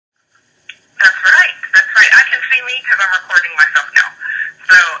recording myself now.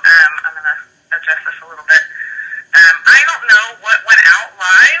 So I'm going to adjust this a little bit. I don't know what went out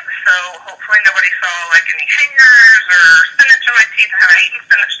live, so hopefully nobody saw like any hangers or spinach in my teeth. I haven't eaten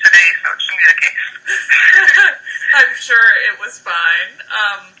spinach today, so it shouldn't be the case. I'm sure it was fine.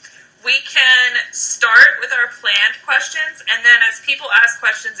 We can start with our planned questions, and then as people ask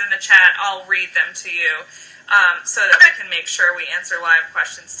questions in the chat, I'll read them to you so that we can make sure we answer live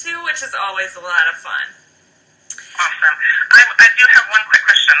questions too, which is always a lot of fun. Awesome. I do have one quick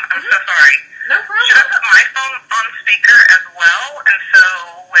question. I'm so sorry. No problem. Should I put my phone on speaker as well, and so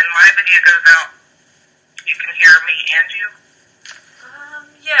when my video goes out, you can hear me and you?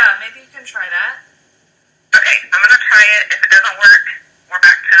 Yeah, maybe you can try that. Okay, I'm going to try it. If it doesn't work, we're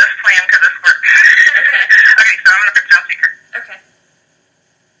back to this plan because this works. Okay. Okay, so I'm going to put you on speaker. Okay.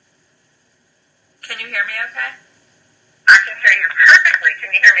 Can you hear me okay? I can hear you perfectly. Can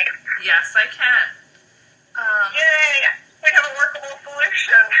you hear me? Yes, I can. Yay! We have a workable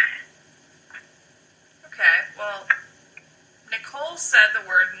solution. Okay, well, Nicole said the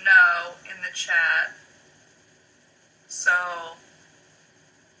word no in the chat. So,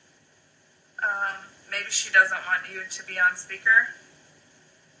 maybe she doesn't want you to be on speaker?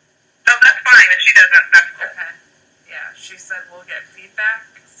 Oh, that's fine. If she doesn't, that's cool. Okay. Yeah, she said we'll get feedback,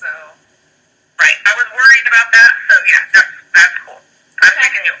 so... Right. I was worried about that, so yeah, that's cool. I'm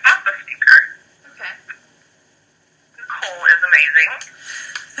taking you off the speaker. Okay. Nicole is amazing.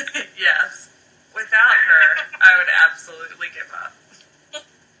 Yes. Without her, I would absolutely give up.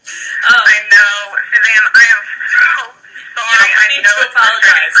 I know. Suzanne, I am so sorry. You don't need to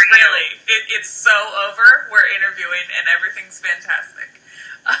apologize, really. It's so over. We're interviewing, and everything's fantastic.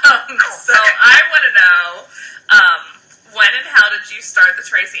 So I want to know, when and how did you start the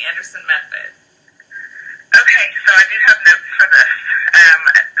Tracy Anderson method? Okay, so I do have notes for this,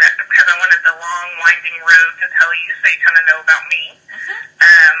 because I wanted the long, winding road to tell you so you kind of know about me.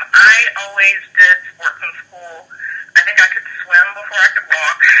 I always did sports in school. I think I could swim before I could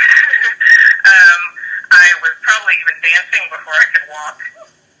walk. I was probably even dancing before I could walk.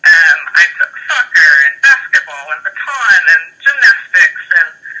 I took soccer and basketball and baton and gymnastics and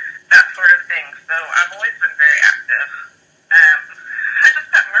that sort of thing. So I've always been very active. I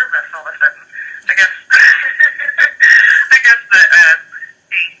just got nervous all of a sudden. I guess that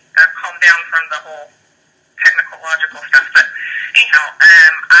he calmed down from the whole technological stuff. But anyhow,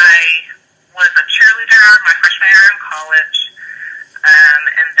 I was a cheerleader my freshman year in college,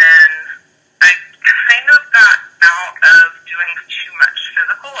 and then I kind of got out of doing too much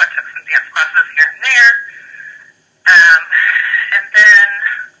physical. I took some dance classes here and there, and then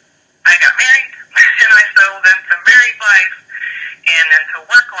I got married, and I settled into married life and into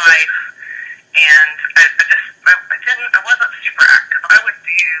work life, and I wasn't super active. I would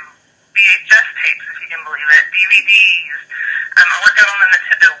do VHS tapes, if you can believe it, DVDs. I worked out on the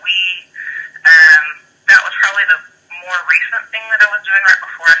Nintendo Wii. That was probably the more recent thing that I was doing right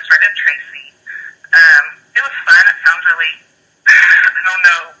before I started Tracy. It was fun. It sounds really, I don't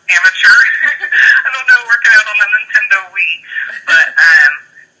know, amateur. I don't know, working out on the Nintendo Wii. But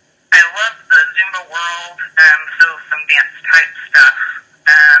I love the Zumba world, so some dance type stuff.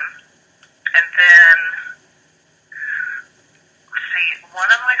 And then, one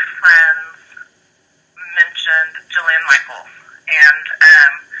of my friends mentioned Jillian Michaels, and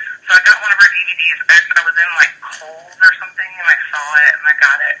so I got one of her DVDs. I was in like Kohl's or something, and I saw it, and I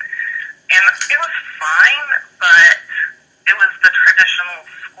got it, and it was fine, but it was the traditional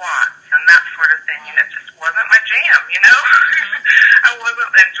squats and that sort of thing, and it just wasn't my jam, you know? I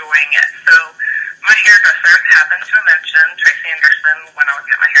wasn't enjoying it. So my hairdresser happened to mention Tracy Anderson when I was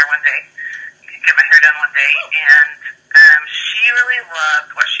getting my hair done one day, and she really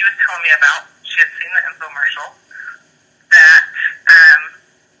loved what she was telling me about. She had seen the infomercial that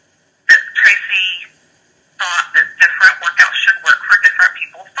Tracy thought that different workouts should work for different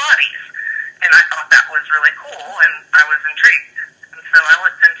people's bodies, and I thought that was really cool, and I was intrigued, and so I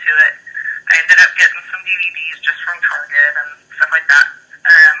looked into it. I ended up getting some DVDs just from Target and stuff like that.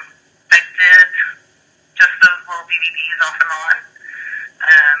 I did just those little DVDs off and on,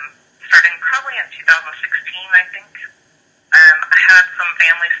 starting probably in 2016, I think. I had some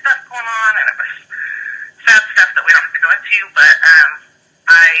family stuff going on, and it was sad stuff that we don't have to go into, but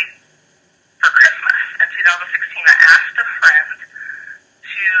for Christmas in 2016, I asked a friend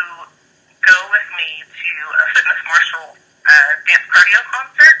to go with me to a Fitness Marshall dance cardio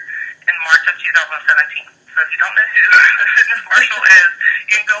concert in March of 2017. So if you don't know who Fitness Marshall is,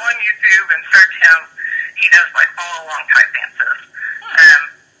 you can go on YouTube and search him. He does like all along type dances.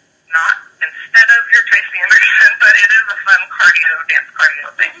 Not instead of your Tracy Anderson, but it is a fun dance cardio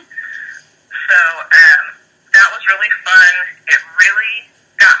thing. So that was was really fun. It really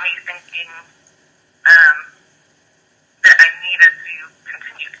got me thinking that I needed to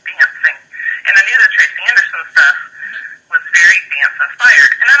continue dancing. And I knew that Tracy Anderson stuff was very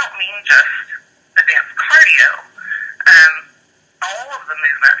dance-inspired. And I don't mean just the dance cardio. All of the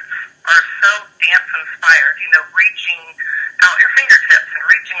movements are so dance-inspired, you know, reaching out your fingertips and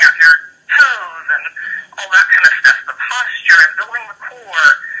reaching out your toes and all that kind of stuff, the posture and building the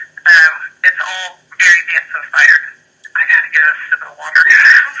core. It's all very dance-inspired. I gotta get a sip of water.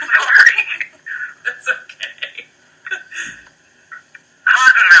 I'm sorry. That's okay.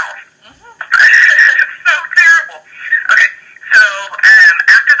 Hot mouth. It's so terrible. Okay, so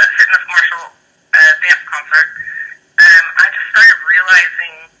after that fitness martial dance concert, I just started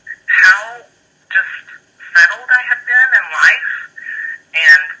realizing how just settled I had been in life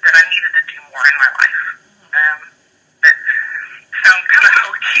and that I needed to do more in my life. It sounds kind of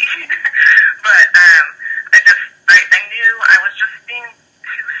hokey, but I knew I was just being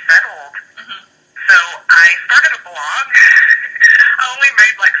too settled. So I started a blog. I only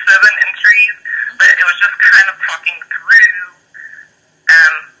made like 7 entries, but it was just kind of talking through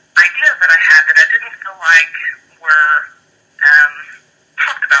ideas that I had that I didn't feel like were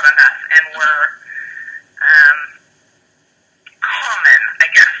talked about enough and were common, I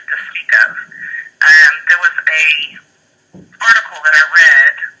guess, to speak of. There was a article that I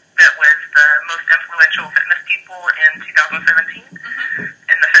read that was the most influential fitness people in 2017,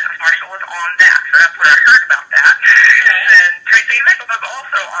 and the fitness marshal was on that, so that's where I heard about that. And then Tracy Anderson was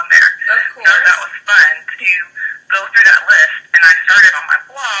also on there. Of course. So that was fun to go through that list, and I started on my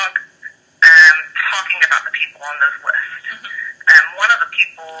blog talking about the people on those lists. One of the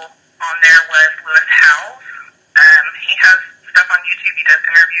people on there was Lewis Howes. He has stuff on YouTube. He does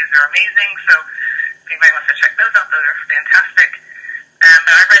interviews. They're amazing. So if anybody wants to check those out, those are fantastic.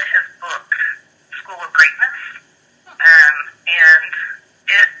 But I read his book, School of Greatness, and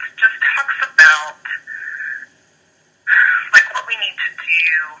it just talks about like what we need to do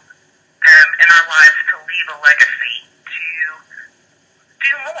in our lives to leave a legacy, to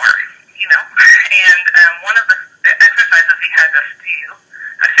do more, you know. And one of the exercises he has us do,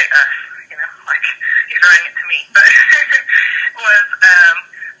 I say us, you know, like he's writing it to me, but was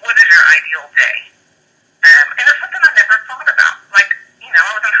what is your ideal day? And it's something I never thought about. Like, you know,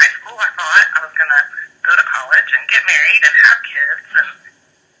 I was in high school, I thought I was going to go to college and get married and have kids, and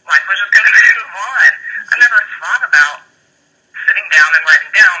life was just going to move on. I never thought about sitting down and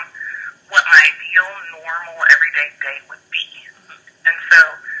writing down what my ideal, normal, everyday day would be. And so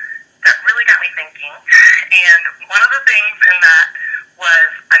that really got me thinking. And one of the things in that was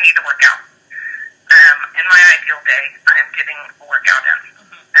I need to work out. In my ideal day, I am getting a workout in.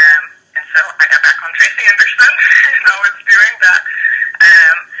 And so I got back on Tracy Anderson, and I was doing that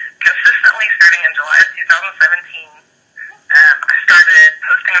consistently starting in July of 2017. I started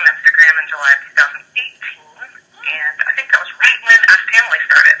posting on Instagram in July of 2018, and I think that was right when Ask Tamily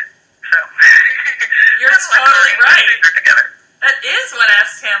started. So You're totally right. Together. That is when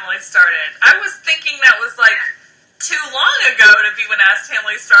Ask Tamily started. I was thinking that was like too long ago to be when Ask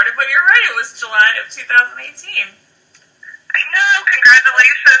Tamily started, but you're right, it was July of 2018. I know,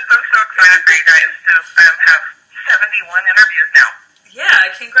 congratulations. I'm so excited for you guys to have 71 interviews now.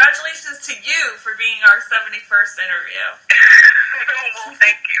 Yeah, congratulations to you for being our 71st interview. Well,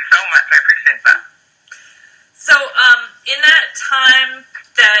 thank you so much. I appreciate that. So, in that time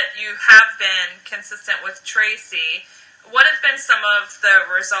that you have been consistent with Tracy, what have been some of the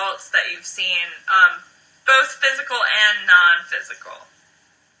results that you've seen, both physical and non-physical?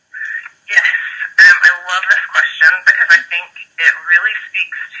 Yes, I love this question because I think it really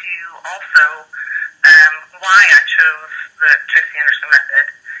speaks to also why I chose the Tracy Anderson method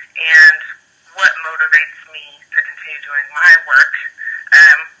and what motivates me to continue doing my work.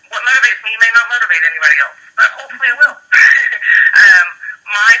 What motivates me may not motivate anybody else, but hopefully it will.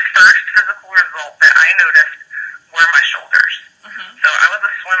 My first physical result that I noticed were my shoulders. So I was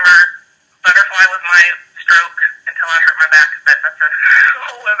a swimmer. Butterfly was my stroke until I hurt my back, but that's a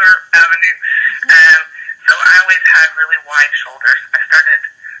whole other avenue. So I always had really wide shoulders. I started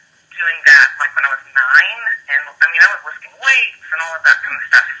doing that like when I was 9, and I mean I was lifting weights and all of that kind of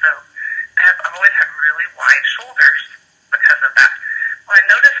stuff. So I've always had really wide shoulders because of that. Well, I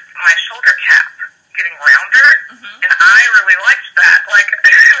noticed my shoulder cap getting rounder, and I really liked that. Like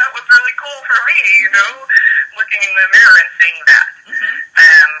that was really cool for me, you know, looking in the mirror and seeing that.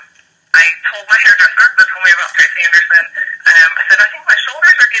 I told my hairdresser that told me about Tracy Anderson. I said, I think my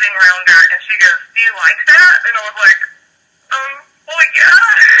shoulders are getting rounder, and she goes, do you like that? And I was like, well, yeah,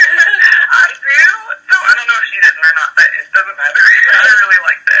 I do. So I don't know if she didn't or not, but it doesn't matter. I really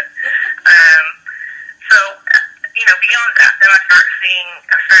liked it. So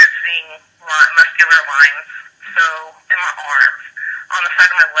I started seeing muscular lines, so in my arms, on the side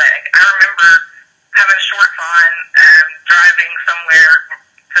of my leg. I remember having shorts on and driving somewhere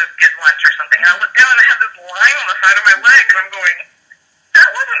to get lunch or something. And I looked down and I had this line on the side of my leg, and I'm going, that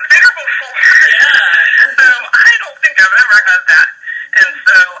wasn't there before. Yeah. I don't think I've ever had that. And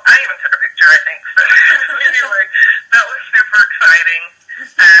so I even took a picture, I think. So anyway, that was super exciting.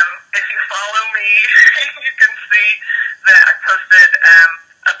 If you follow me, you can see that I posted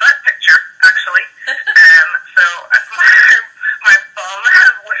a butt picture, actually. So my bum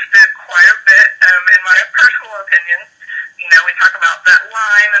has lifted quite a bit, in my personal opinion. You know, we talk about that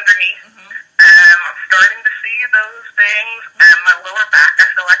line underneath. I'm starting to see those things. My lower back, I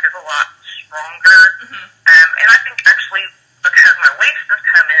feel like, is a lot stronger. And I think, actually, because my waist has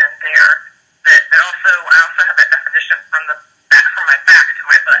come in there, that I also have that definition from my back to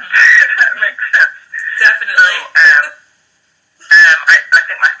my butt. If that makes sense. Definitely. So, I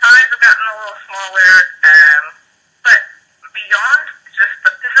think my thighs have gotten a little smaller. But beyond just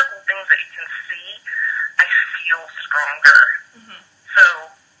the physical things that you can see, I feel stronger. So,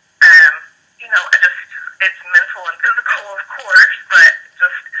 you know, it's mental and physical, of course, but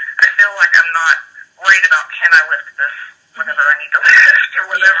just, I feel like I'm not worried about, can I lift this, whatever I need to lift or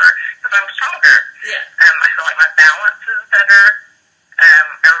whatever, because I'm stronger. Yeah. I feel like my balance is better.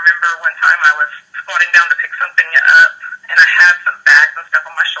 I remember one time I was squatting down to pick something up, and I had some bags and stuff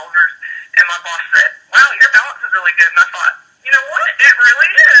on my shoulders, and my boss said, wow, your balance is really good. And I thought, you know what? It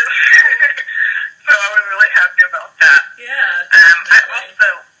really is. So I was really happy about that. Yeah.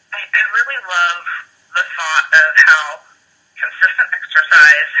 I really love the thought of how consistent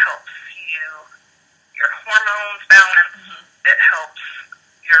exercise helps your hormones balance. It helps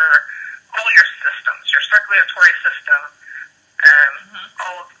all your systems, your circulatory system,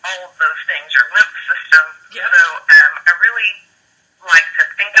 all of those things, your lymph system. Yep. So I really like to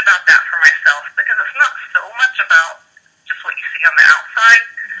think about that for myself, because it's not so much about just what you see on the outside.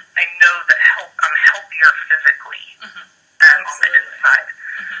 I know that I'm healthier physically on the inside.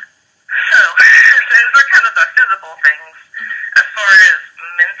 So those are kind of the physical things. As far as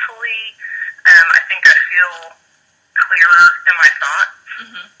mentally, I think I feel clearer in my thoughts.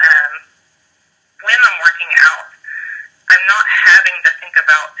 When I'm working out, I'm not having to think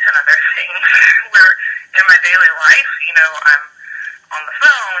about 10 other things where in my daily life, you know, I'm on the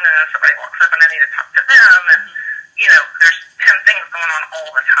phone and somebody walks up and I need to talk to them, and, you know, there's 10 things going on all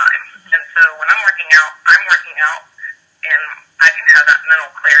the time. And so when I'm working out, and I can have that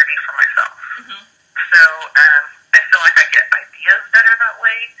mental clarity for myself. So I feel like I get ideas better that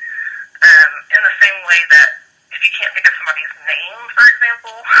way. In the same way that if you can't think of somebody's name, for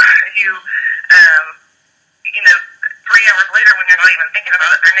example, you know, 3 hours later when you're not even thinking about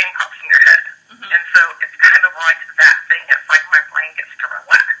it, their name pops in your head. And so it's kind of like that thing. It's like my brain gets to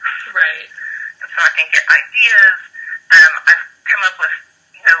relax. Right. And so I can get ideas. I've come up with,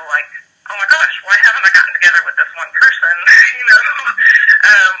 you know, like, oh my gosh, why haven't I gotten together with this one person? You know,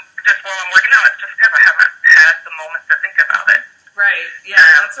 just while I'm working out, it's just because I haven't had the moment to think about it. Right. Yeah,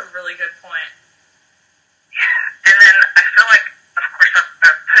 that's a really good point. Yeah. And then I feel like, of course, I've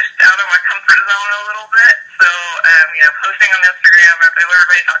pushed out of my comfort zone a little bit. So, you know, posting on Instagram,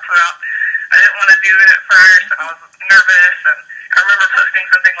 everybody talks about, I didn't want to do it at first, and I was nervous, and I remember posting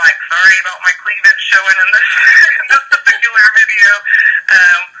something like, sorry about my cleavage showing in this this particular video,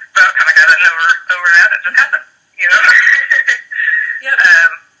 but I kind of gotten over that. It just happened, you know? Yep.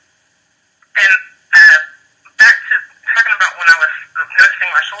 And back to talking about when I was noticing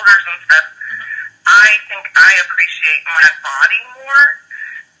my shoulders and stuff, I think I appreciate my body more.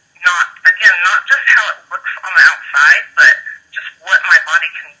 Not just how it looks on the outside, but just what my body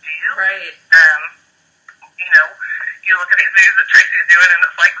can do. Right. You know, you look at these videos that Tracy's doing, and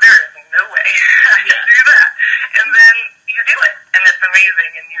it's like, there is no way I can do that. And then you do it, and it's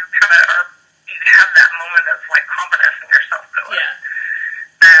amazing, and you kind of you have that moment of, like, confidence in yourself going. Yeah.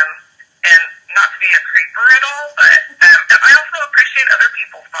 And not to be a creeper at all, but I also appreciate other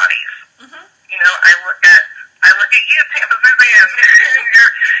people's bodies. You know, I look at you, Tampa Suzanne,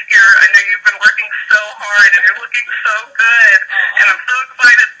 and I know you've been working so hard, and you're looking so good, and I'm so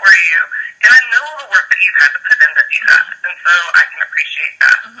excited for you. And I know the work that you've had to put in to do that, and so I can appreciate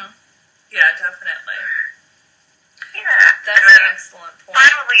that. Yeah, definitely. Yeah. That's an excellent point.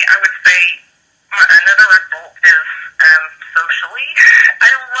 Finally, I would say another result is socially. I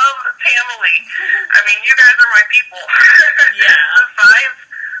love Tamily. I mean, you guys are my people. Yeah. Besides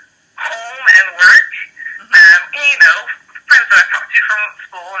home and work, you know, friends that I talk to from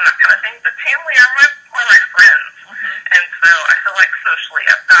school and that kind of thing, but Tamily are my friends. And so I feel like socially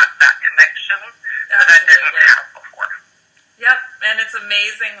I've got that connection that I didn't have before. Yep, and And it's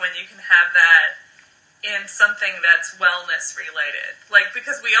amazing when you can have that in something that's wellness related. Like,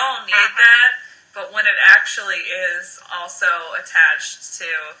 because we all need that, but when it actually is also attached to,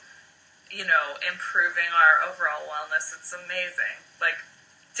 you know, improving our overall wellness, it's amazing. Like,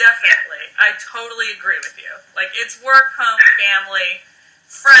 definitely. I totally agree with you. Like, it's work, home, family,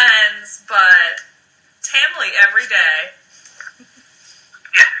 friends, but Tamily every day.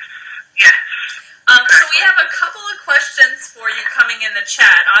 Yes. Yes. So we have a couple of questions for you coming in the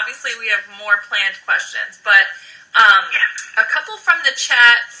chat. Obviously, we have more planned questions, but a couple from the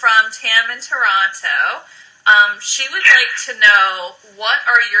chat from Tam in Toronto. She would like to know, what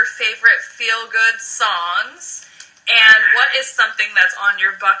are your favorite feel-good songs, and what is something that's on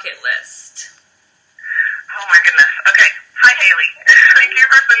your bucket list? Oh my goodness. Okay. Hi, Haley. Thank you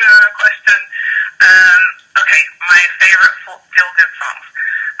for sending a question. Okay, my favorite feel-good songs.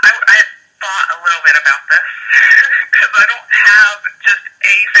 I thought a little bit about this because I don't have just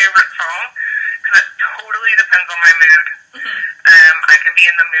a favorite song because it totally depends on my mood. I can be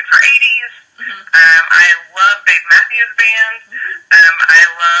in the mood for 80s. I love Dave Matthews Band. I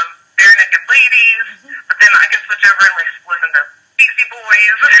love Bare Naked Ladies. But then I can switch over and listen to Beastie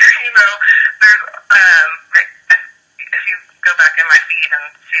Boys. You know, there's if you go back in my feed and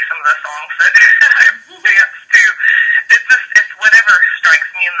see some of the songs that I dance to, it's whatever strikes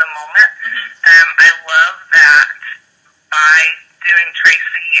me in the moment. I love that by doing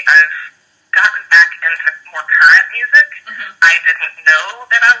Tracy, I've gotten back into more current music. I didn't know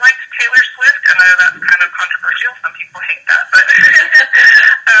that I liked Taylor Swift. I know that's kind of controversial. Some people hate that, but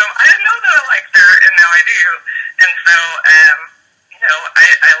I didn't know that I liked her, and now I do. And so, you know,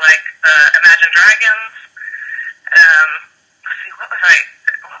 I like Imagine Dragons. Let's see, what was I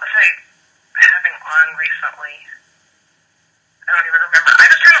having on recently? I don't even remember. I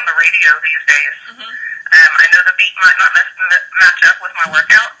just turn on the radio these days. I know the beat might not match up with my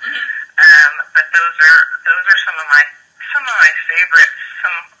workout, but those are some of my favorites.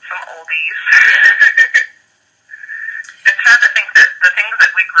 Some oldies. It's sad to think that the things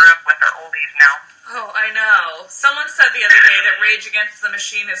that we grew up with are oldies now. Oh, I know. Someone said the other day that Rage Against the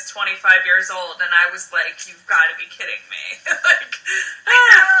Machine is 25 years old, and I was like, you've got to be kidding me. Like,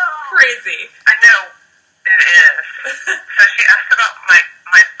 crazy. I know. It is. So she asked about my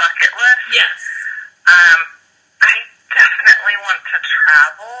bucket list. Yes. I definitely want to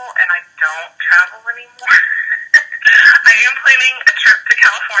travel, and I don't travel anymore. I am planning a trip to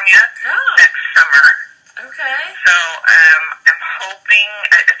California next summer. Okay. So I'm hoping,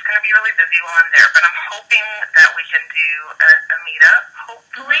 it's going to be really busy while I'm there, but I'm hoping that we can do a meetup,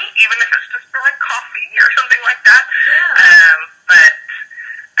 hopefully, even if it's just for like coffee or something like that. Yeah. But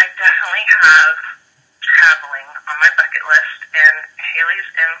I definitely have traveling on my bucket list, and Haley's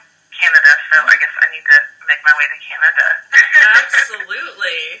in Canada, so I guess I need to make my way to Canada.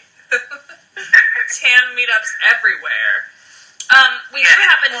 Absolutely. Tam meetups everywhere. We do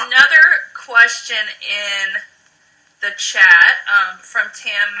have another question in the chat from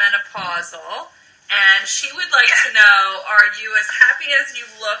Tam Menopausal, and she would like to know, are you as happy as you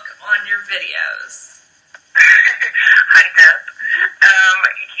look on your videos? Hi, Deb.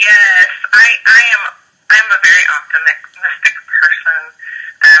 Yes, I'm a very optimistic person.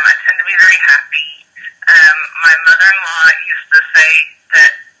 I tend to be very happy. My mother-in-law used to say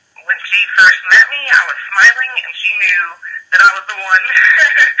that when she first met me, I was smiling, and she knew that I was the one.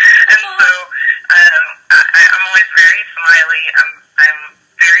 And so I'm always very smiley. I'm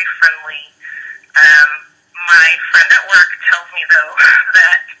very friendly. My friend at work tells me, though,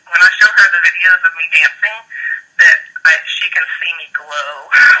 that when I show her the videos of me dancing, that she can see me glow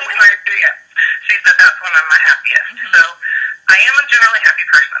when I dance. She said that's when I'm my happiest. So I am a generally happy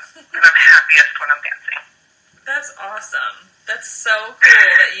person, and I'm happiest when I'm dancing. That's awesome. That's so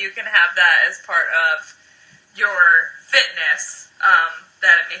cool that you can have that as part of your fitness,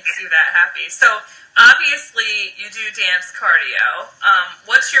 that it makes you that happy. So obviously you do dance cardio.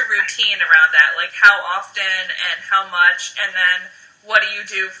 What's your routine around that? Like, how often and how much? And then what do you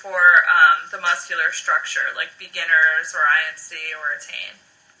do for the muscular structure, like beginners or IMC or Attain?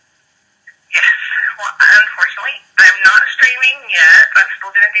 Yes. Well, unfortunately, I'm not streaming yet. I'm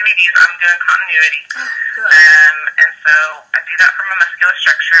still doing DVDs. I'm doing continuity. Oh, good. And so I do that for my muscular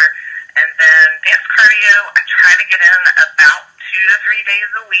structure. And then dance cardio, I try to get in about 2 to 3 days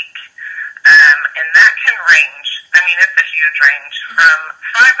a week. And that can range. I mean, it's a huge range from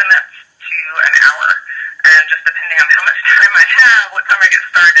 5 minutes to an hour. And just depending on how much time I have, what time I get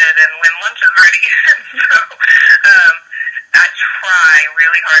started, and when lunch is ready. So I try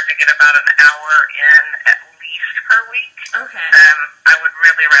really hard to get about an hour in at least per week. Okay. I would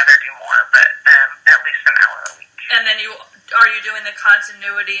really rather do more, but at least an hour a week. And then you are you doing the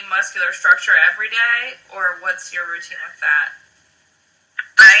continuity muscular structure every day, or what's your routine with that?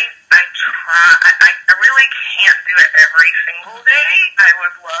 I try. I really can't do it every single day. I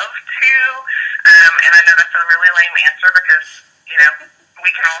would love to, and I know that's a really lame answer because, we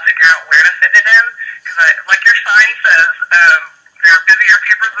can all figure out where to fit it in. Because, like your sign says, there are busier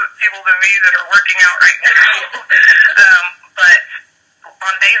people than me that are working out right now. But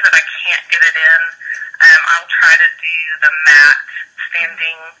on days that I can't get it in, I'll try to do the mat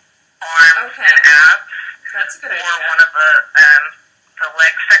standing arms and abs. That's a good idea. Or one of the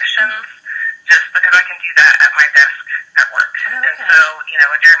leg sections, just because I can do that at my desk at work. And so,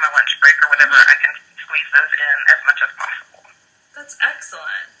 during my lunch break or whatever, I can squeeze those in as much as possible. That's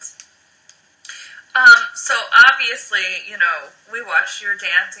excellent. So obviously, we watch your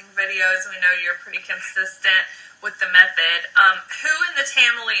dancing videos. We know you're pretty consistent with the method. Who in the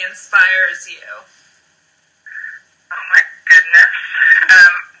Tamily inspires you? Oh my goodness.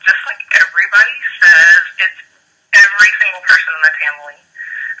 Just like everybody says, it's every single person in the Tamily.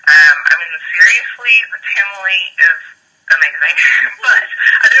 Seriously, the Tamily is amazing. But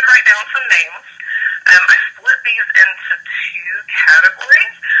I did write down some names. I split these into two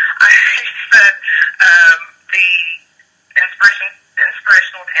categories. I said the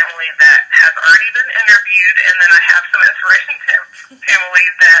inspirational Tamily that has already been interviewed, and then I have some inspiration Tamily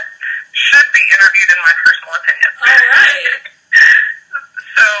that should be interviewed in my personal opinion. All right.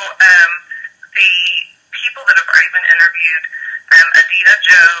 So the people that have already been interviewed, Adita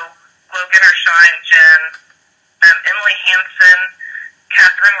Joe, Logan or Shine Jen, Emily Hansen,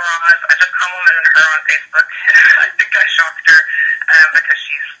 Catherine Ross. I just complimented her on Facebook. I think I shocked her because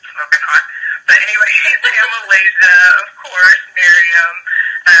she's smoking hot. But anyway, Tam Malaysia, of course, Miriam,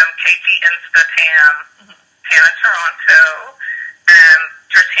 Katie Insta-Tam, Tana Toronto,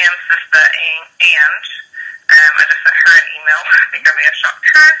 Tertam's sister, Ange. I just sent her an email. I think I may have shocked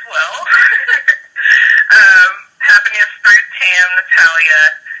her as well. Happiness Through Tam, Natalia,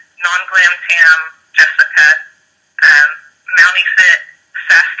 Non-Glam Tam, Jessica, Mountie Fit,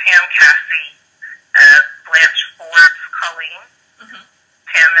 Sass Tam, Cassie, Blanche Forbes, Colleen,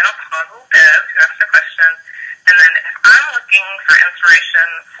 Tam Menopausal, Deb, who asked a question. And then if I'm looking for inspiration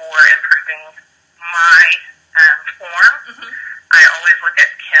for improving my form, I always look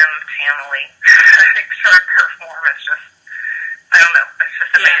at Kim Tamily. I think her form is just, I don't know, it's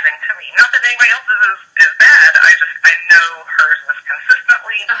just amazing to me. Not that anybody else's is bad, I know hers is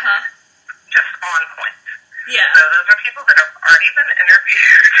consistently just on point. Yeah. So those are people that have already been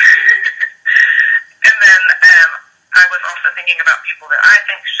interviewed. And then I was also thinking about people that I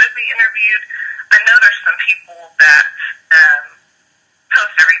think should be interviewed. I know there's some people that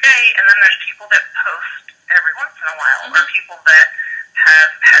post every day, and then there's people that post every once in a while, or people that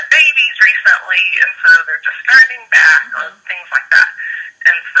have had babies recently, and so they're just starting back, or things like that.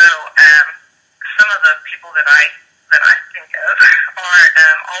 And so some of the people that I think of are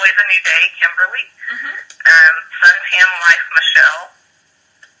Always a New Day, Kimberly, Suntan Life, Michelle,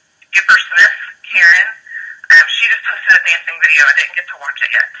 Gipper Smith, Karen. She just posted a dancing video. I didn't get to watch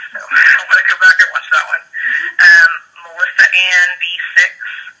it yet, so I want to go back and watch that one. Melissa Ann B6.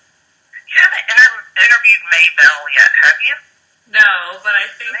 You haven't interviewed Maybelle yet, have you? No, but I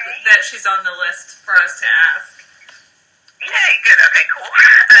think that she's on the list for us to ask. Yay, good. Okay, cool.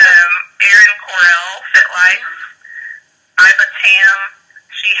 Erin Corell, Fit Life. Iva Tam,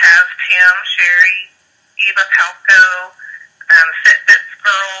 She Has Tim, Sherry, Eva Palco, Fitbits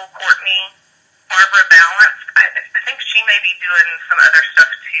Girl, Courtney, Barbara Balanced. I think she may be doing some other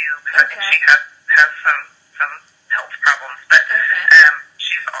stuff too, because I think she has some health problems, but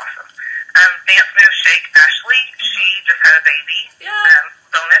she's awesome. Dance Move Shake, Ashley, she just had a baby.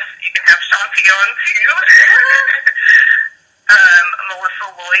 Bonus, you can have Shanti on too. Melissa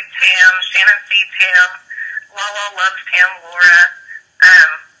Lloyd Tam, Shannon C. Tam, Lala Loves Tam, Laura,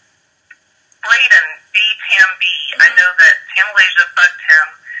 Braden B. Tam B. I know that Tam Malaysia bugged him,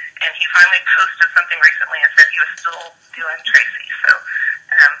 and he finally posted something recently and said he was still doing Tracy, so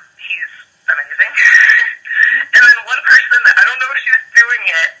he's amazing. And then one person that I don't know if she was doing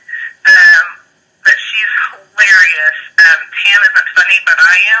it, but she's hilarious. Tam Isn't Funny, But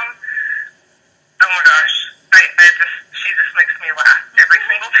I Am. Oh my gosh, she just makes me laugh every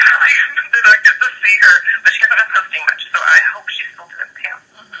single time that I get to see her. But she hasn't been posting much, so I hope she's still doing Tam.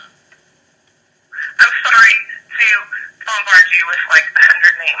 I'm sorry to bombard you with like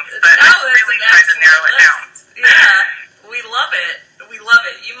 100 names, but I really tried to narrow it down. Yeah, we love it. We love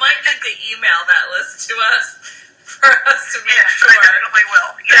it. You might need to email that list to us for us to make sure I definitely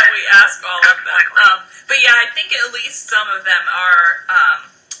will. that we ask all of them. But yeah, I think at least some of them are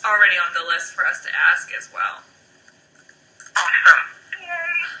already on the list for us to ask as well. Awesome.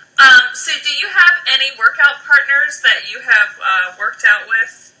 Yay. So do you have any workout partners that you have worked out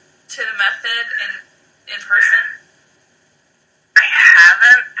with to the method in person? I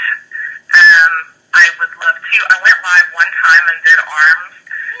haven't. I would love to. I went live one time and did arms,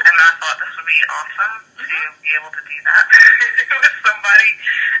 and I thought this would be awesome to be able to do that with somebody.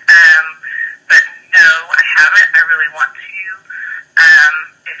 But no, I haven't. I really want to.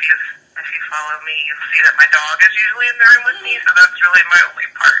 If you follow me, you'll see that my dog is usually in the room with me, so that's really my only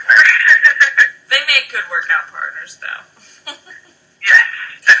partner. They make good workout partners, though. Yes,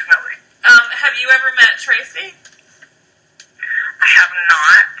 definitely. Have you ever met Tracy? I have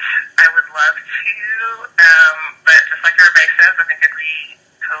not. I would love to, but just like everybody says, I think I'd be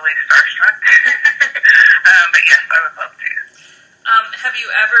totally starstruck. But yes, I would love to. Have you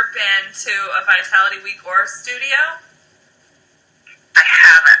ever been to a Vitality Week or studio? I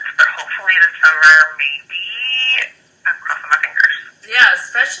haven't, but hopefully this summer, maybe. I'm crossing my fingers. Yeah,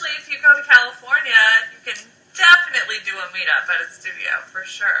 especially if you go to California, you can definitely do a meetup at a studio, for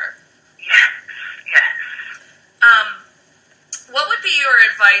sure. Yes, yes. What would be your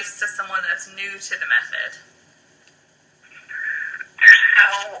advice to someone that's new to the method? There's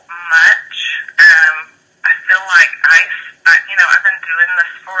so much. I feel like I've been doing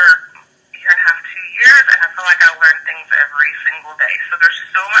this for a year and a half, 2 years, and I feel like I learn things every single day. So there's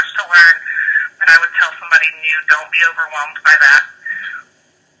so much to learn, and I would tell somebody new, don't be overwhelmed by that.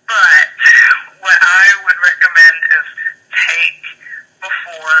 But what I would recommend is take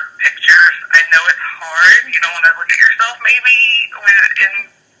before pictures. I know it's hard. You don't want to look at yourself maybe in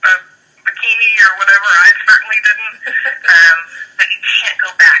a bikini or whatever. I certainly didn't. But you can't go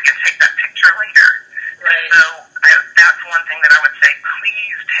back and take that picture later. Right. So that's one thing that I would say.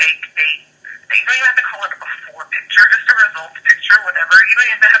 Please take you don't even have to call it a before picture, just a results picture, whatever. You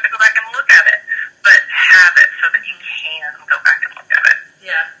don't even have to go back and look at it. But have it so that you can go back and look at it.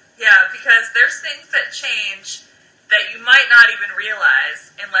 Yeah, because there's things that change that you might not even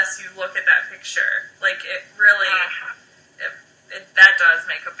realize unless you look at that picture. Like, it really, that does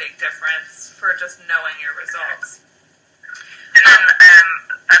make a big difference for just knowing your results. And then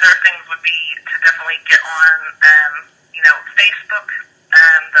other things would be to definitely get on, Facebook,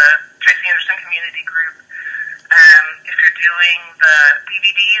 the Tracy Anderson Community Group. If you're doing the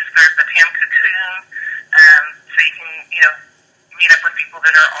DVDs, there's the Tam Cocoon, so you can, meet up with people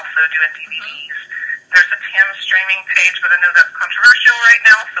that are also doing DVDs. There's a Tam streaming page, but I know that's controversial right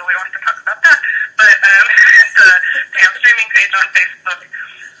now, so we don't have to talk about that. But the Tam streaming page on Facebook,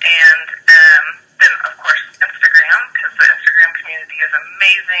 and then, of course, Instagram, because the Instagram community is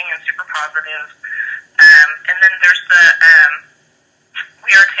amazing and super positive. And then there's the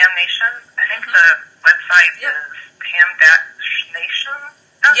We Are Tam Nation. I think the website is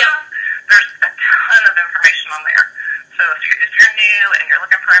tam-nation.com. Yep. There's a ton of information on there. So if you're new and you're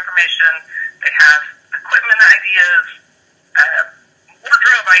looking for information, they have equipment ideas,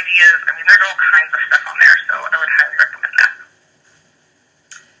 wardrobe ideas. I mean, there's all kinds of stuff on there, so I would highly recommend that.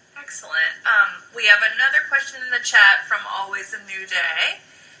 Excellent. We have another question in the chat from Always a New Day,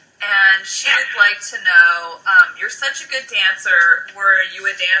 and she would like to know, you're such a good dancer, were you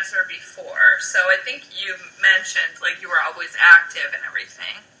a dancer before? So I think you mentioned, you were always active and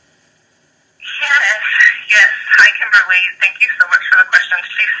everything. Yes. Hi, Kimberly. Thank you so much for the question.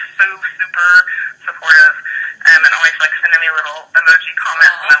 She's so super supportive and always sending me little emoji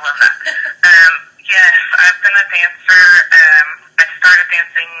comments, and I love that. Yes, I've been a dancer. I started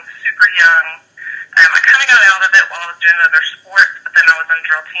dancing super young. I kind of got out of it while I was doing other sports, but then I was in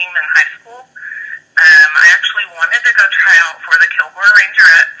drill team in high school. I actually wanted to go try out for the Kilgore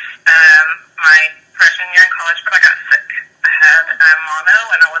Rangerettes my freshman year in college, but I got sick. I had mono,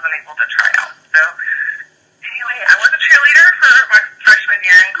 and I wasn't able to try out. So anyway, I was a cheerleader for my freshman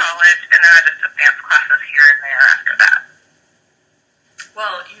year in college, and then I just took dance classes here and there after that.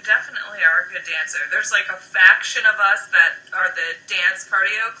 Well, you definitely are a good dancer. There's a faction of us that are the dance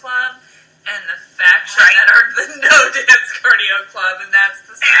cardio club, and the faction that are the no dance cardio club, and that's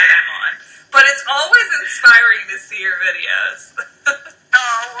the side I'm on. But it's always inspiring to see your videos.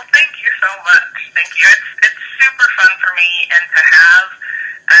 Oh, well, thank you so much. Thank you. It's super fun for me, and to have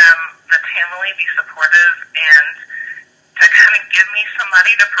the Tamily be supportive and to kind of give me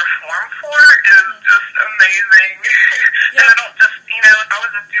somebody to perform for is just amazing. And I don't just, if I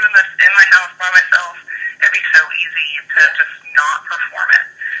was just doing this in my house by myself, it'd be so easy to just not perform it.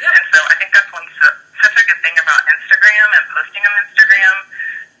 Yep. And so I think that's such a good thing about Instagram and posting on Instagram.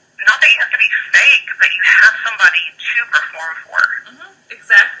 Not that you have to be fake, but you have somebody to perform for. Mm-hmm.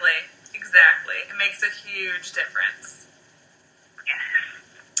 Exactly. It makes a huge difference. Yes.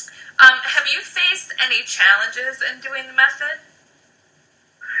 Have you faced any challenges in doing the method?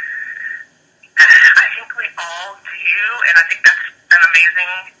 I think we all do, and I think that's an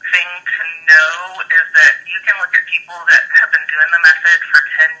amazing thing to know, is that you can look at people that have been doing the method for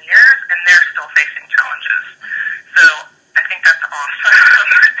 10 years, and they're still facing challenges. So I think that's awesome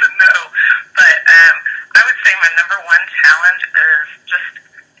to know. But I would say my number one challenge is just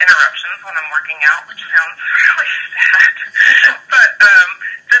interruptions when I'm working out, which sounds really sad. But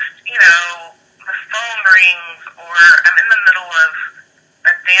just, the phone rings, or I'm in the middle of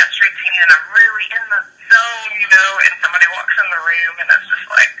a dance routine and I'm really in the zone, and somebody walks in the room and it's just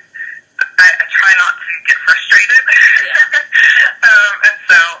like, I try not to get frustrated. Yeah. And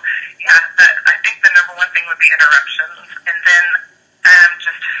so, I think the number one thing would be interruptions. And then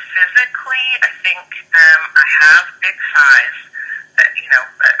just physically, I think I have big thighs.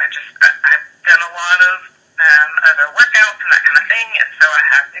 I've done a lot of other workouts and that kind of thing, and so I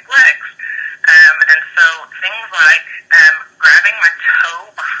have big legs. And so things like grabbing my toe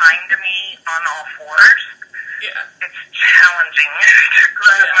behind me on all fours, it's challenging to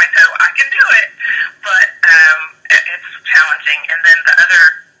grab my toe. I can do it, but it's challenging. And then the other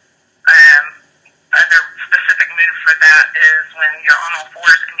specific move for that is when you're on all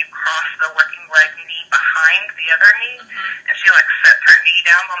fours and you cross the working leg knee behind the other knee, and she sets her knee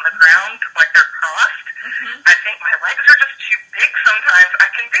down on the ground like they're crossed. I think my legs are just too big sometimes. I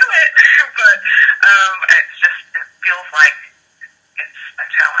can do it, but it feels like it's a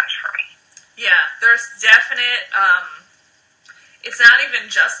challenge for me. Yeah, there's definite, it's not even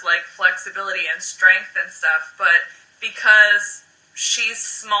just like flexibility and strength and stuff, but because she's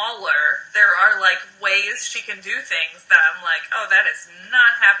smaller, there are like ways she can do things that I'm like, oh, that is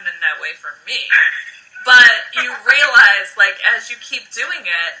not happening that way for me. But you realize, like, as you keep doing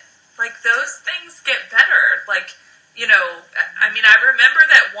it, like, those things get better. Like, I remember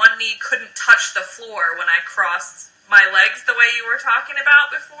that one knee couldn't touch the floor when I crossed my legs the way you were talking about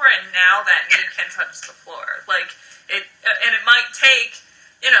before, and now that knee can touch the floor. Like, it might take,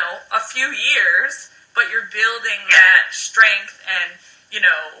 a few years, but you're building that strength and,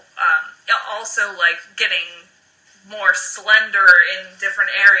 also, like, getting more slender in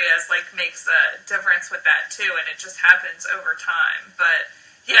different areas, like, makes a difference with that, too, and it just happens over time. But,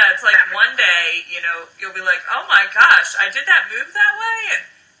 yeah, it's like one day, you'll be like, oh my gosh, I did that move that way, and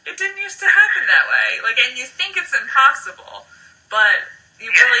it didn't used to happen that way. Like, and you think it's impossible, but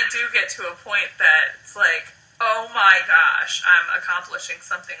you really do get to a point that it's like, oh my gosh, I'm accomplishing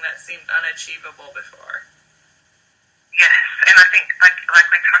something that seemed unachievable before. Yes, and I think, like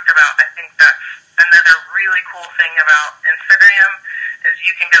we talked about, I think that's another really cool thing about Instagram is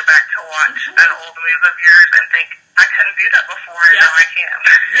you can go back to watch an old move of yours and think, I couldn't do that before, and now I can.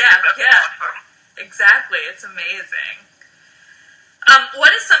 That's awesome. Exactly. It's amazing.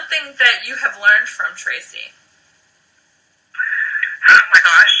 What is something that you have learned from Tracy? Oh my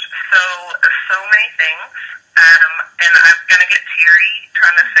gosh, so many things. And I'm going to get teary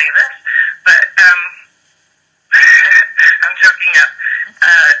trying to say this, but I'm joking up.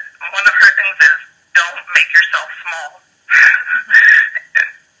 One of her things is, don't make yourself small.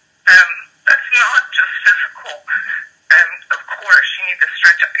 That's not just physical. Of course, you need to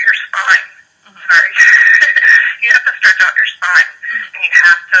stretch out your spine. Sorry. You have to stretch out your spine, and you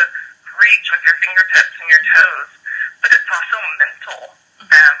have to reach with your fingertips and your toes. But it's also mental.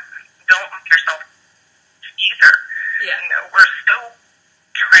 Don't make yourself either. Yeah. We're still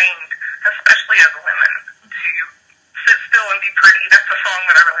trained, especially as women, to sit still and be pretty. That's a song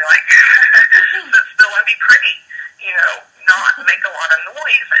that I really like. Sit still and be pretty. Not make a lot of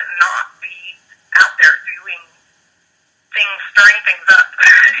noise and not be out there doing things, stirring things up,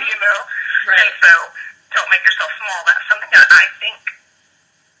 Right. And so, don't make yourself small. That's something that I think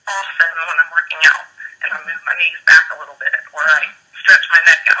often when I'm working out, and I move my knees back a little bit, or I stretch my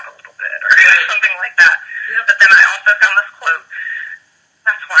neck out a little bit, or something like that. Yep. But then I also found this quote.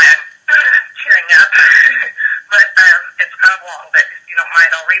 That's why I'm tearing up. But it's kind of long, but if you don't mind,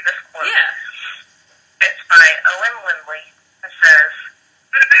 I'll read this quote. Yeah. It's by Owen Lindley. It says,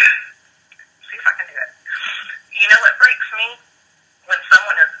 see if I can do it. It breaks me when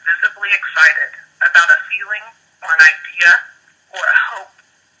someone is visibly excited about a feeling or an idea or a hope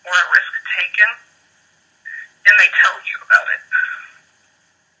or a risk taken, and they tell you about it.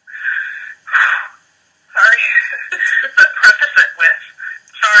 Sorry. But preface it with,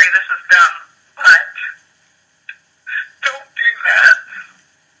 sorry this is dumb, but don't do that.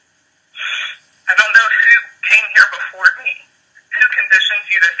 I don't know who came here before me, who conditioned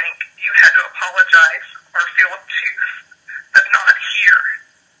you to think you had to apologize or feel obtuse, but not here.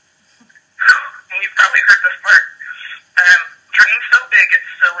 And you've probably heard this part. Dream so big it's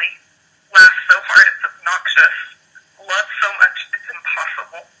silly, laugh so hard it's just love so much it's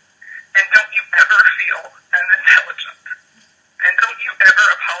impossible. And don't you ever feel unintelligent. And don't you ever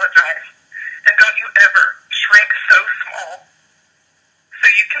apologize. And don't you ever shrink so small so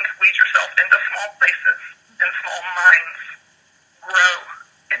you can squeeze yourself into small places and small minds. Grow.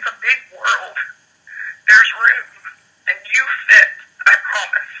 It's a big world. There's room. And you fit. I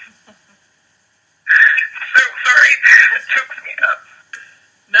promise. So sorry. It chokes me up.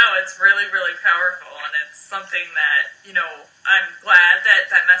 No, it's really, really powerful, and it's something that, I'm glad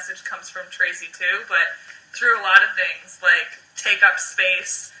that that message comes from Tracy too, but through a lot of things, like, take up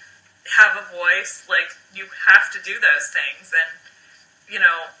space, have a voice, like, you have to do those things, and,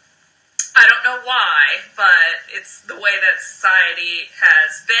 I don't know why, but it's the way that society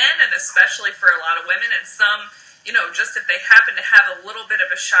has been, and especially for a lot of women, and some, just if they happen to have a little bit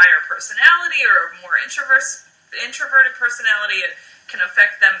of a shyer personality or a more introverted personality, it can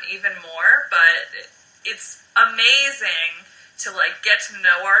affect them even more, but it's amazing to, like, get to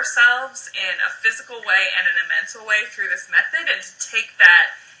know ourselves in a physical way and in a mental way through this method, and to take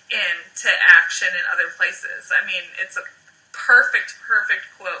that into action in other places. I mean, it's a perfect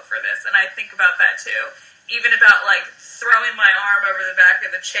quote for this, and I think about that too. Even about, like, throwing my arm over the back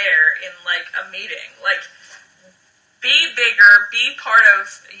of the chair in, like, a meeting. Like, be bigger, be part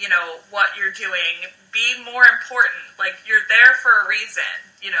of, what you're doing, be more important. Like, you're there for a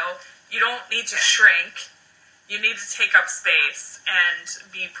reason, you don't need to shrink. You need to take up space and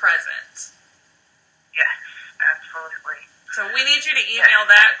be present. Yes, absolutely. So we need you to email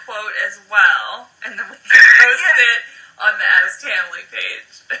that quote as well, and then we can post it on the Ask Tamily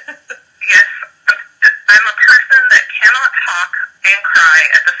page. Yes, I'm a person that cannot talk and cry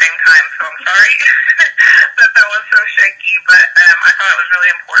at the same time, so I'm sorry that was so shaky, but I thought it was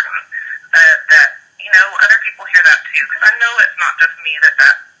really important that, other people hear that too, because I know it's not just me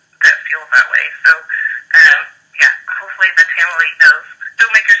that feels that way, so, hopefully the Tamily knows,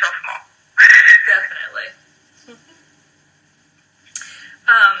 don't make yourself small. Definitely.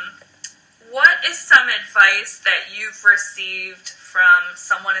 What is some advice that you've received from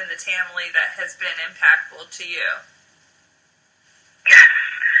someone in the Tamily that has been impactful to you? Yes.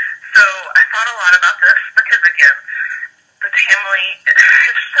 So I thought a lot about this because, again, the Tamily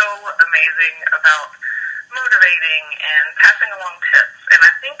is so amazing about motivating and passing along tips. And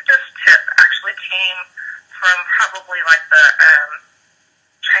I think this tip actually came from probably like the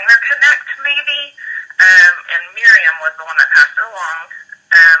Trainer Connect, maybe. And Miriam was the one that passed it along.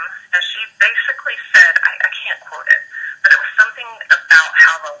 And she basically said, I can't quote it, but it was something about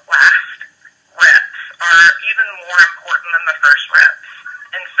how the last reps are even more important than the first reps.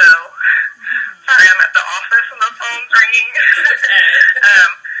 And so, sorry, I'm at the office and the phone's ringing.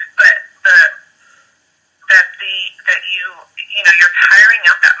 But you're tiring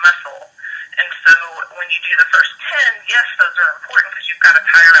out that muscle. And so when you do the first 10, yes, those are important because you've got to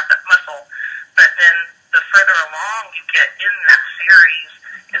tire out that muscle. But then the further along you get in that series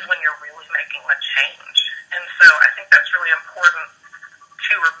is when you're really making a change. And so I think that's really important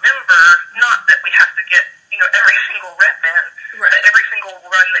to remember, not that we have to get, every single rep in, but every single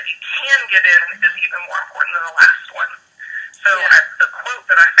run that you can get in is even more important than the last one. So the quote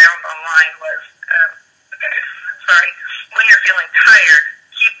that I found online was, when you're feeling tired,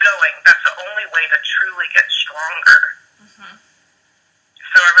 keep going. That's the only way to truly get stronger. Mm-hmm.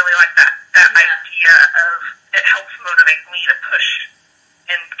 So I really like that idea of it helps motivate me to push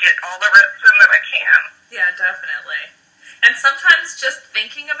and get all the reps in that I can. Yeah, definitely. And sometimes just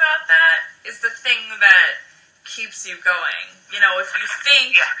thinking about that is the thing that keeps you going. If you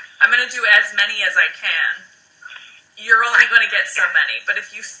think, I'm going to do as many as I can, you're only going to get so many. But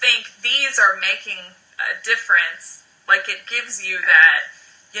if you think these are making a difference, like, it gives you that,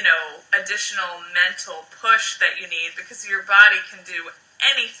 additional mental push that you need, because your body can do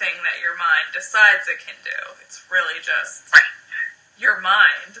anything that your mind decides it can do. It's really just your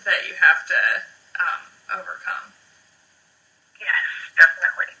mind that you have to overcome. Yes,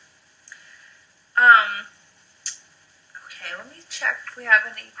 definitely. Okay, let me check if we have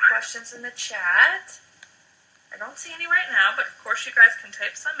any questions in the chat. I don't see any right now, but of course you guys can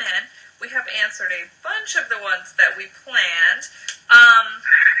type some in. We have answered a bunch of the ones that we planned.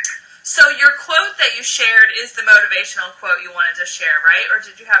 So your quote that you shared is the motivational quote you wanted to share, right? Or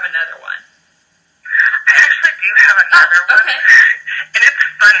did you have another one? I actually do have another one. Okay. And it's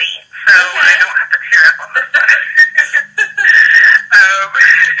funny, so I don't have to tear up on this one.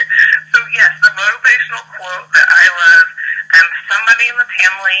 So yes, the motivational quote that I love, somebody in the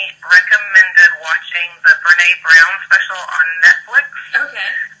Tamily recommended watching the Brene Brown special on Netflix.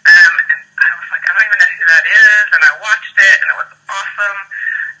 Okay. And I was like, I don't even know who that is, and I watched it, and it was awesome.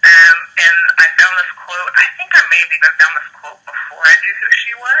 And I found this quote. I think I maybe wrote down this quote before I knew who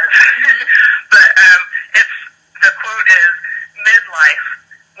she was. But it's the quote is, midlife,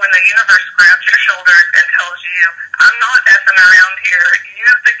 when the universe grabs your shoulders and tells you, I'm not effing around here,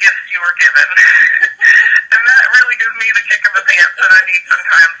 use the gifts you were given. And that really gives me the kick in the pants that I need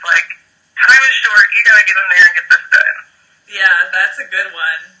sometimes. Like, time is short, you gotta get in there and get this done. Yeah, that's a good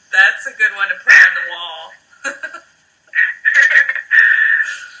one. That's a good one to put on the wall.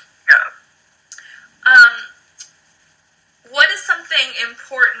 Yeah. What is something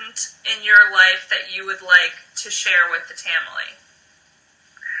important in your life that you would like to share with the Tamily?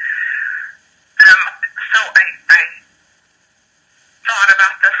 So I thought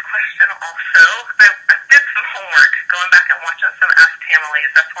about this question also. I did some homework, going back and watching some Ask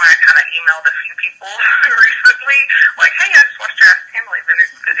Tamilys. That's why I kind of emailed a few people recently, like, hey, I just watched your Ask Tamily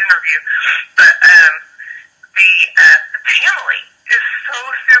interview. But the Tamily is so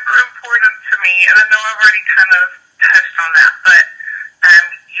super important to me, and I know I've already kind of touched on that, but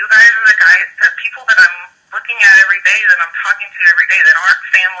you guys are the guys, the people that I'm looking at every day, that I'm talking to every day, that aren't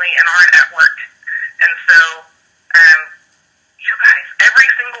family and aren't at work. And so, you guys, every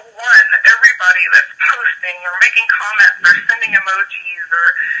single one, everybody that's posting or making comments or sending emojis or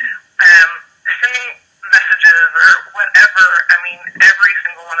sending messages or whatever, I mean, every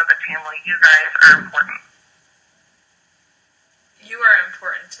single one of the Tamily, you guys are important. You are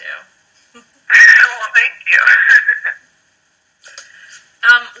important too. Well, thank you.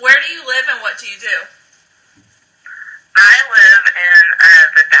 Where do you live and what do you do? I live in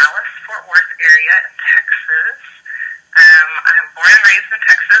the Dallas-Fort Worth area in Texas. I'm born and raised in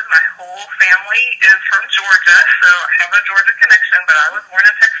Texas. My whole family is from Georgia, so I have a Georgia connection, but I was born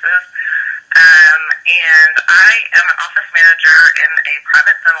in Texas. And I am an office manager in a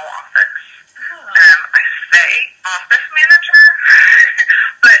private dental office. Oh. I say office manager,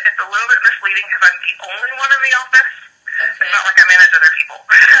 but it's a little bit misleading because I'm the only one in the office. Okay. It's not like I manage other people.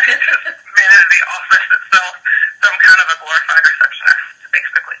 I just manage the office itself. So I'm kind of a glorified receptionist,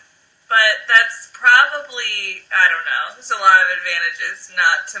 basically. But that's probably, I don't know, there's a lot of advantages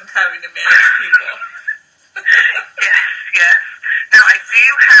not to having to manage people. Yes. Now I do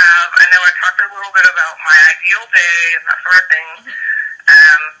have, I know I talked a little bit about my ideal day and that sort of thing.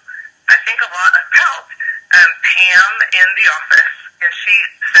 I think a lot about Pam in the office, and she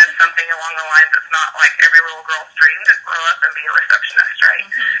said something along the lines, it's not like every little girl's dream to grow up and be a receptionist, right?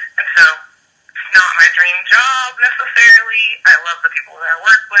 And so it's not my dream job necessarily. I love the people that I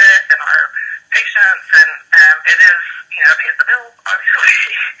work with and our patients, and it is, pays the bills, obviously.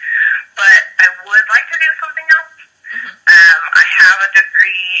 But I would like to do something else. I have a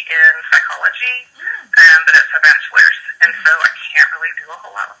degree in psychology, but it's a bachelor's, and so I can't really do a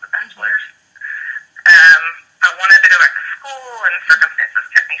whole lot with the bachelor's. I wanted to go back to school, and circumstances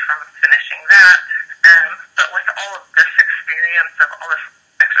kept me from finishing that. But with all of this experience of all this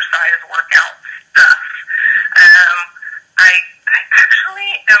exercise, workout stuff, I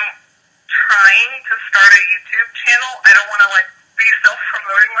actually am trying to start a YouTube channel. I don't want to be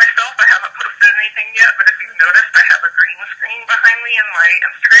self-promoting myself. I haven't posted anything yet, but if you've noticed, I have a green screen behind me in my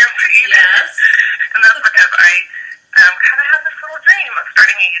Instagram feed. Yes. And that's because I kind of have this little dream of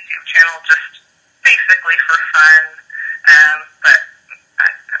starting a YouTube channel just basically for fun. But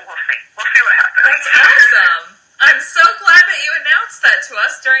we'll see. We'll see what happens. That's awesome. I'm so glad that you announced that to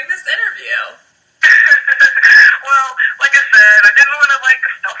us during this interview. Well, like I said, I didn't want to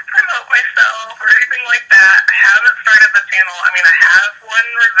self-promote myself or anything like that. I haven't started the channel. I mean, I have one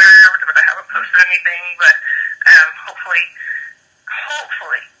reserved, but I haven't posted anything. But hopefully,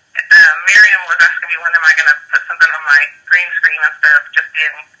 Miriam was asking me when am I going to put something on my green screen instead of just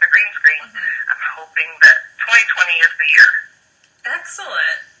being a green screen. I'm hoping that 2020 is the year.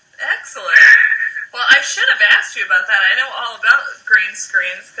 Excellent. Well, I should have asked you about that. I know all about green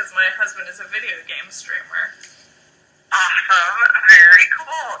screens because my husband is a video game streamer. Awesome. Very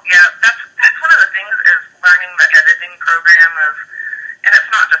cool. Yeah, that's one of the things is learning the editing program and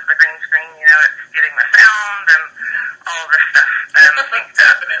it's not just the green screen, it's getting the sound and all this stuff.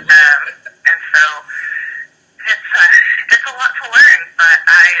 Definitely. And so it's a lot to learn, but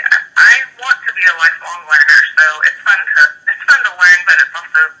I want to be a lifelong learner, so it's fun to learn, but it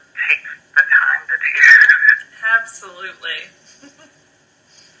also takes the time to do. Absolutely.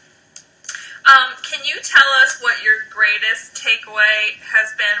 Can you tell us what your greatest takeaway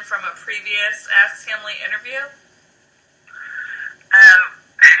has been from a previous Ask Tamily interview?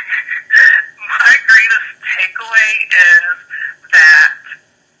 My greatest takeaway is that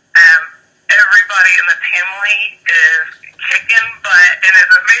everybody in the Tamily is kicking butt and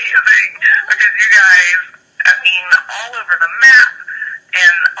is amazing because you guys, all over the map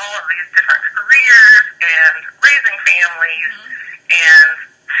and all of these different careers and raising families and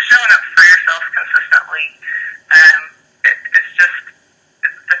showing up for yourself consistently. It's just,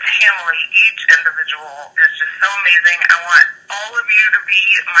 the Tamily, each individual is just so amazing. I want all of you to be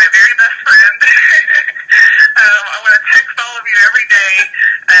my very best friend. I want to text all of you every day.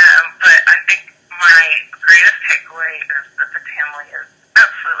 But I think my greatest takeaway is that the Tamily is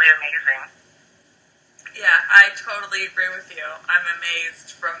absolutely amazing. Yeah, I totally agree with you. I'm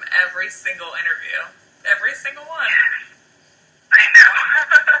amazed from every single interview. Every single one. I know.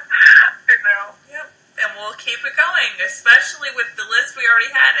 I know. Yep. And we'll keep it going, especially with the list we already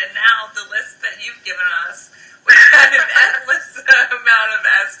had, and now the list that you've given us. We've had an endless amount of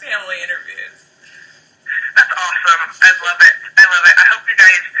Ask Tamily interviews. That's awesome. I love it. I love it. I hope you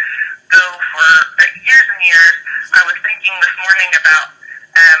guys go for years and years. I was thinking this morning about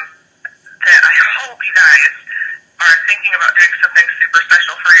that I hope you guys are thinking about doing something super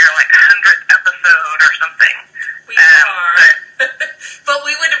special for your 100th episode or something. We are. But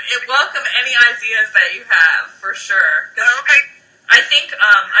we would welcome any ideas that you have, for sure. Okay. I think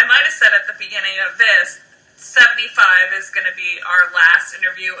I might have said at the beginning of this, 75 is going to be our last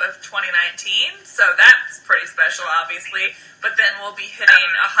interview of 2019, so that's pretty special, obviously. But then we'll be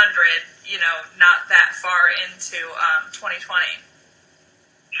hitting 100, not that far into 2020.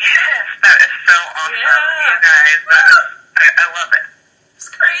 Yes, that is so awesome, you guys. I love it.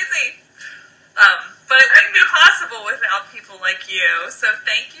 It's crazy. But it wouldn't be possible without people like you. So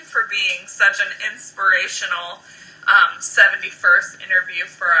thank you for being such an inspirational 71st interview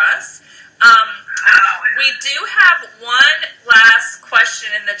for us. We do have one last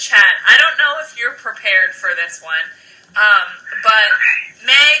question in the chat. I don't know if you're prepared for this one, but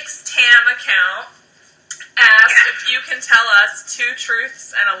Meg's TAM account asked if you can tell us 2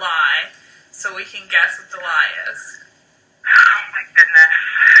 truths and a lie, so we can guess what the lie is. Oh my goodness.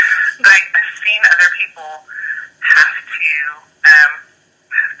 I've seen other people have to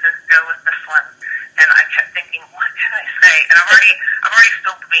go with this one, and I kept thinking, what can I say? And I've already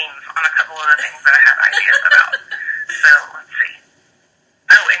spilled the beans on a couple of the things that I had ideas about. So let's see.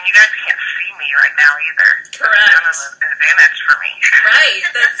 Oh, and you guys can't see me right now either. Correct. That's kind of an advantage for me. Right,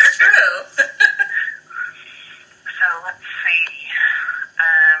 that's true. So let's see.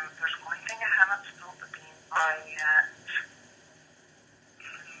 There's one thing I haven't spilled the beans on yet.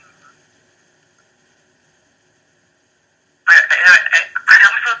 I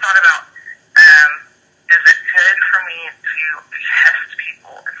also thought about, is it good for me to test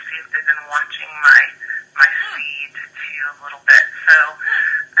people and see if they've been watching my feed too a little bit? So,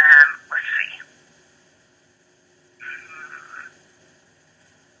 let's see.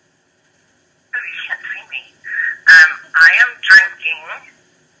 Oh, you can't see me. I am drinking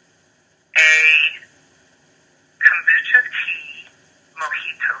a kombucha tea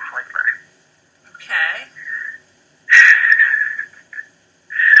mojito flavor. Okay.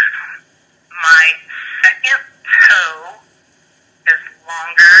 My second toe is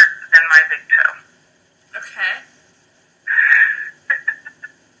longer than my big toe. Okay.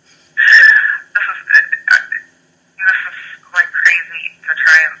 This is like crazy to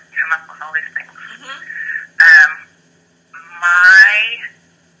try and come up with all these things. My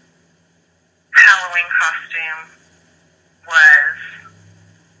Halloween costume was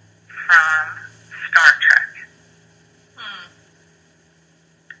from Star Trek.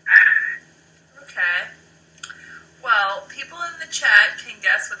 Okay. Well, people in the chat can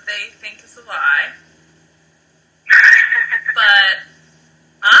guess what they think is a lie. But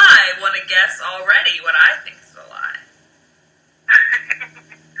I want to guess already what I think is a lie.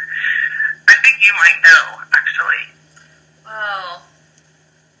 I think you might know, actually. Well,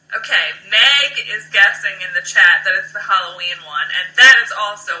 okay. Meg is guessing in the chat that it's the Halloween one, and that is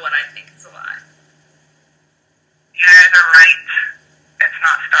also what I think is a lie. You guys are right. It's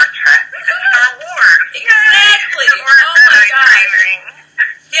not Star Trek. It's Star Wars. Exactly. Yay! Oh my gosh.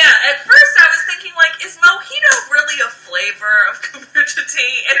 Yeah, at first I was thinking, is mojito really a flavor of kombucha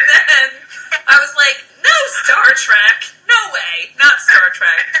tea? And then I was like, no, Star Trek. No way. Not Star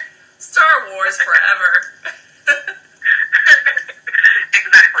Trek. Star Wars forever.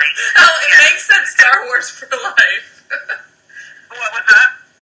 Exactly. Oh, it makes sense. Star Wars for life. What was that?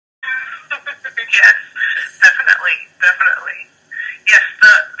 Yes, definitely. Yes,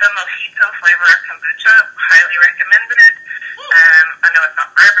 the mojito flavor of kombucha, highly recommended it. I know it's not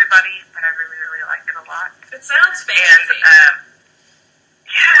for everybody, but I really, really like it a lot. It sounds fancy. And,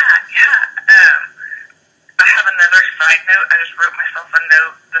 I have another side note. I just wrote myself a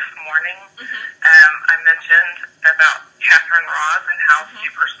note this morning. I mentioned about Catherine Ross and how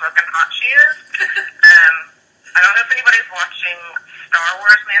super smoking hot she is. I don't know if anybody's watching Star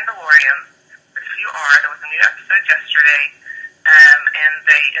Wars Mandalorian, but if you are, there was a new episode yesterday, and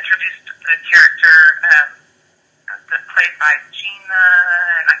they introduced the character that played by Gina,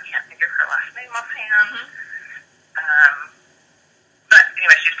 and I can't think of her last name offhand. But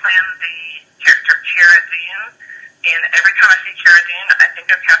anyway, she's playing the character Cara Dune, and every time I see Cara Dune, I think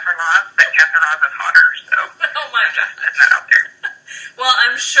of Catherine Ross, but Catherine Ross is hotter, so Oh my gosh. putting that out there. Well,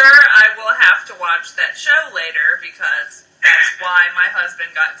 I'm sure I will have to watch that show later because that's why my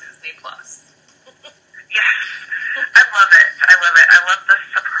husband got Disney Plus. Yes, I love it. I love it. I love the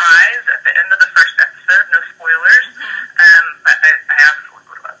surprise at the end of the first episode. No spoilers, but I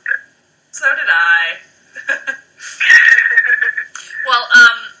absolutely loved it. So did I. Well,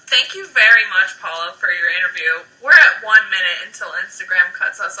 thank you very much, Paula, for your interview. We're at 1 minute until Instagram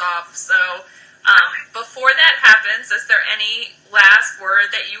cuts us off, so before that happens, is there any last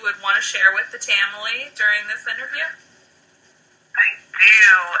word that you would want to share with the Tamily during this interview? I do.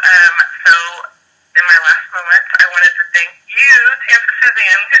 So, in my last moments, I wanted to thank you,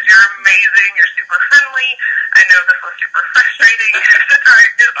 Suzanne, because you're amazing. You're super friendly. I know this was super frustrating to try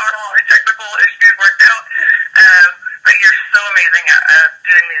and get on all our technical issues worked out. But you're so amazing at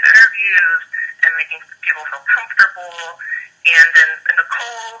doing these interviews and making people feel comfortable. And then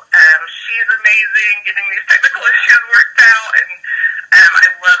Nicole, she's amazing, getting these technical issues worked out. And I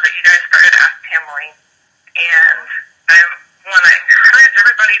love that you guys started Ask Tamily. And I want to encourage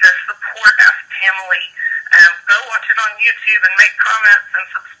everybody to support Ask Tamily. Go watch it on YouTube and make comments and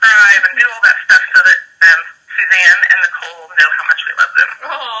subscribe and do all that stuff so that Suzanne and Nicole know how much we love them.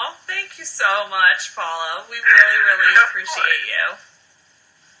 Oh, thank you so much, Paula. We really, really appreciate you.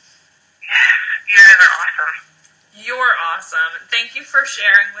 Yes, you guys are awesome. You're awesome. Thank you for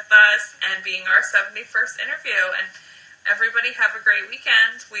sharing with us and being our 71st interview. And everybody have a great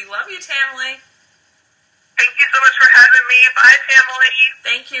weekend. We love you, Tamily. Thank you so much for having me. Bye, Tamily.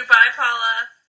 Thank you. Bye, Paula.